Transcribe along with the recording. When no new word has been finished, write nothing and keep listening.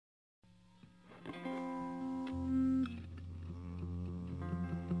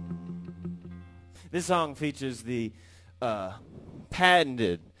This song features the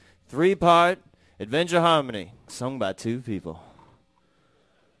patented 3-part adventure harmony sung by 2 people.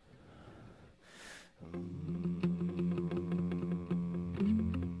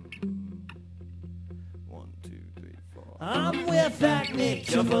 1, 2, 3, 4. I'm with that Nick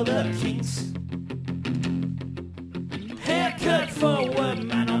for the Kings. Haircut forward,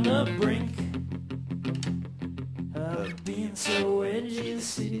 man on the brink of being so edgy. The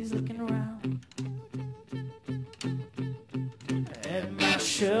city's looking around at my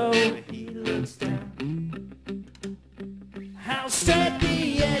show. He looks down. I'll stay at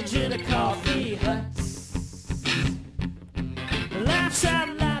the edge of the coffee huts. Laughs out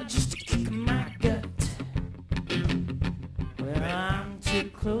loud just to kick my gut. Well, I'm too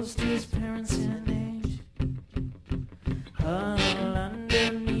close to his parents in age. Huddled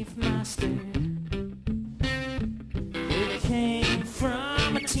underneath my stare. It came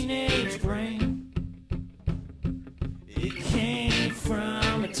from a teenage brain. It came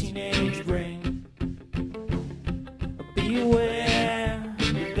from a teenage brain. Beware,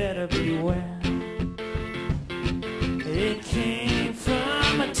 you better beware. It came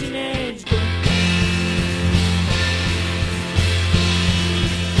from a teenage brain.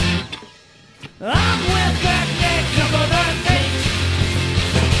 I'm with that Nick for the Kings.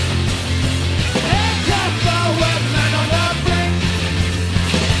 Haircut forward, man on the brink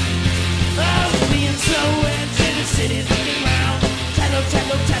of being so edgy. The city's looking round. Tallow,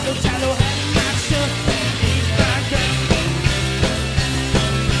 tallow, tallow, tallow, and my stuff. He's my gun.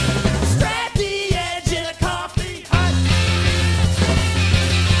 Straight the edge of the coffee hut.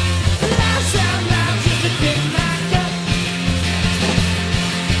 Laughs out loud just to kick my gut.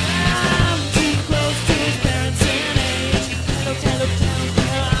 I'm too close to his parents in age. Tallow, tallow, tallow,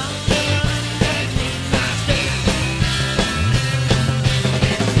 tallow, I'm underneath my state.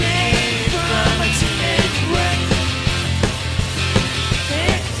 It came from a teenage brain.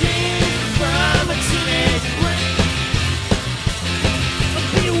 It came from a teenage brain.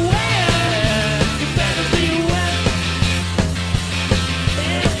 Beware, you better beware.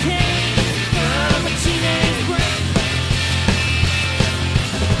 It came from a teenage brain.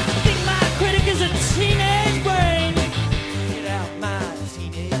 I think my critic is a teenage brain. Get out my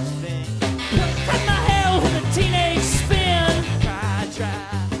teenage thing. Cut my hair with a teenage spin. I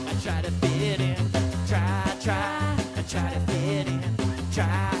try to fit in. I try to fit in.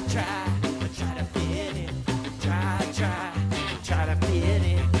 I try to fit in. Try to fit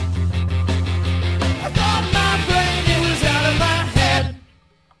in. I thought my brain, it was out of my head.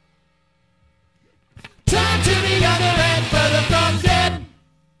 Time to the other end, further from dead.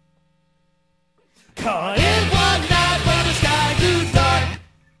 Caught in one night when the sky grew dark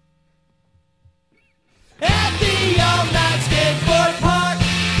at the all-night skateboard park.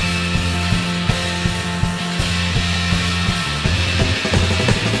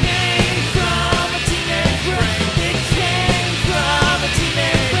 Came from a teenage brain. It came from a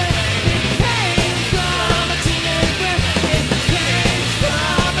teenage brain. It came from a teenage brain. It came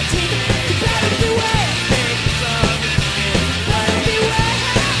from a teenage. You better beware. Better beware.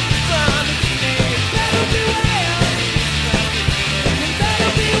 From a teenage. Better beware.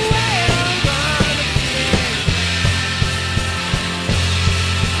 Better beware. From a teenage.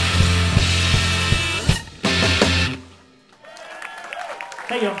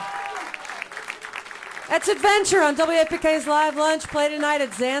 Thank you. That's Adventure on WFPK's Live Lunch. Play tonight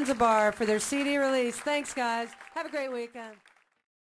at Zanzibar for their CD release. Thanks, guys. Have a great weekend.